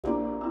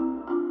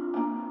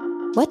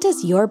What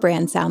does your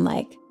brand sound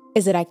like?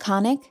 Is it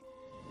iconic?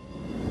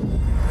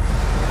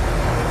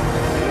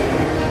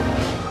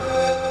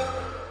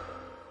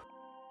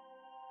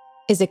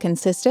 Is it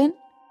consistent?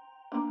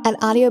 At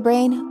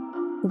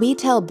Audiobrain, we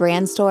tell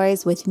brand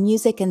stories with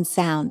music and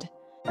sound.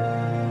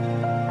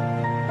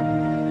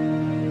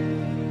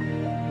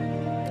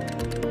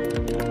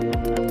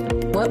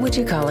 What would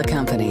you call a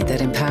company that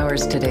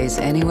empowers today's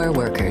anywhere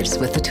workers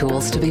with the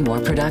tools to be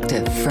more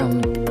productive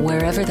from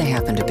wherever they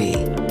happen to be?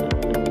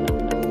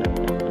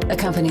 A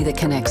company that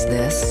connects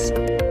this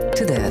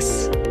to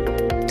this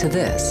to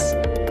this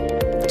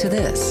to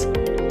this.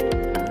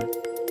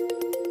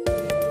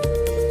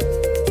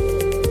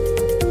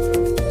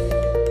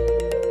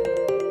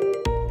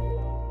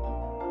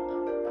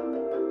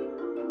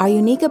 Our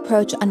unique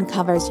approach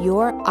uncovers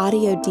your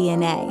audio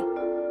DNA.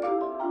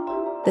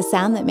 The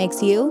sound that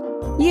makes you,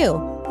 you.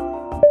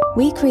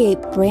 We create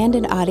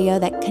branded audio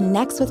that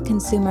connects with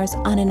consumers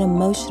on an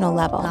emotional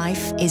level.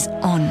 Life is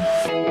on.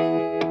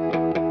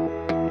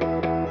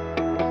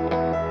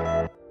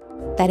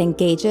 That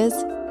engages,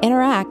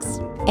 interacts,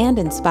 and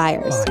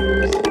inspires.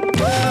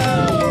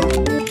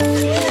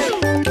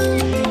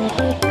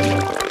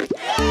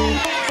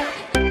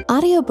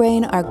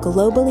 Audiobrain are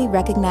globally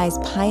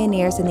recognized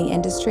pioneers in the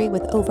industry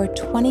with over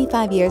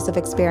 25 years of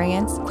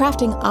experience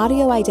crafting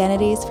audio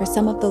identities for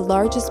some of the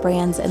largest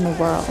brands in the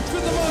world.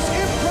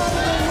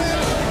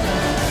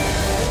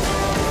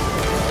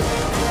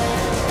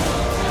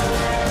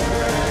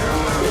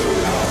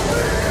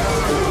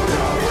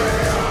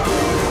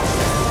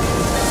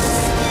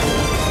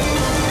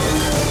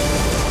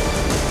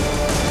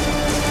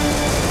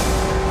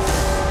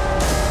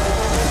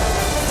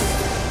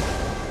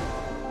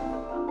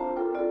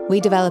 We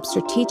develop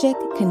strategic,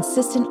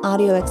 consistent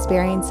audio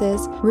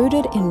experiences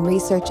rooted in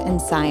research and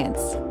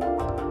science.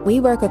 We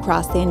work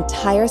across the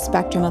entire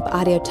spectrum of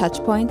audio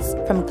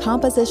touchpoints, from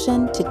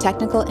composition to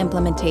technical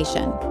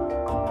implementation.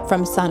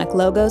 From sonic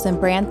logos and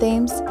brand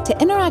themes to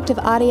interactive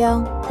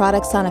audio,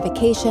 product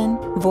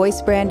sonification,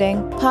 voice branding,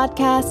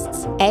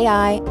 podcasts,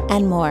 AI,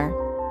 and more.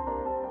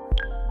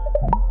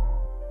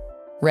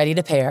 Ready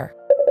to pair.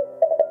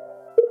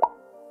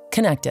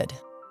 Connected.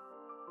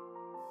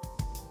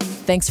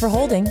 Thanks for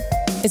holding.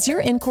 Is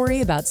your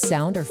inquiry about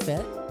sound or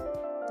fit?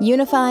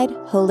 Unified,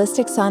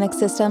 holistic sonic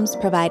systems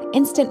provide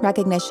instant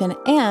recognition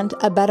and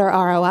a better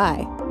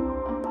ROI.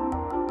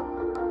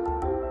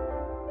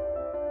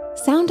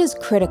 Sound is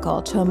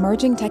critical to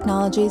emerging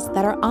technologies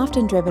that are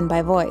often driven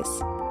by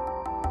voice.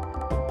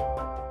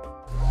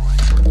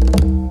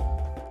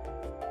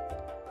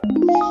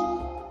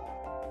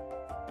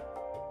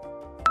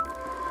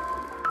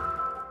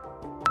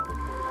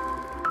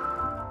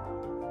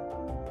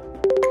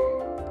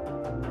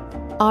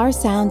 Our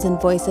sounds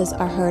and voices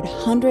are heard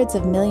hundreds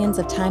of millions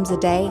of times a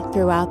day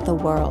throughout the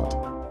world.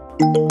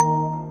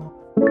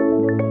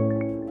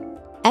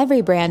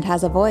 Every brand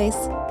has a voice.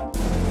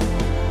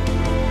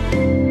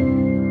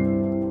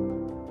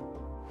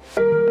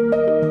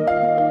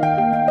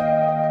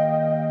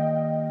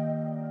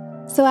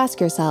 So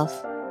ask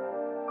yourself,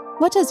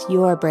 what does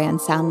your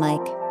brand sound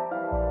like?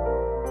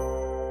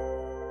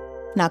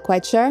 Not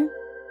quite sure?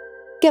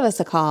 Give us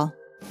a call.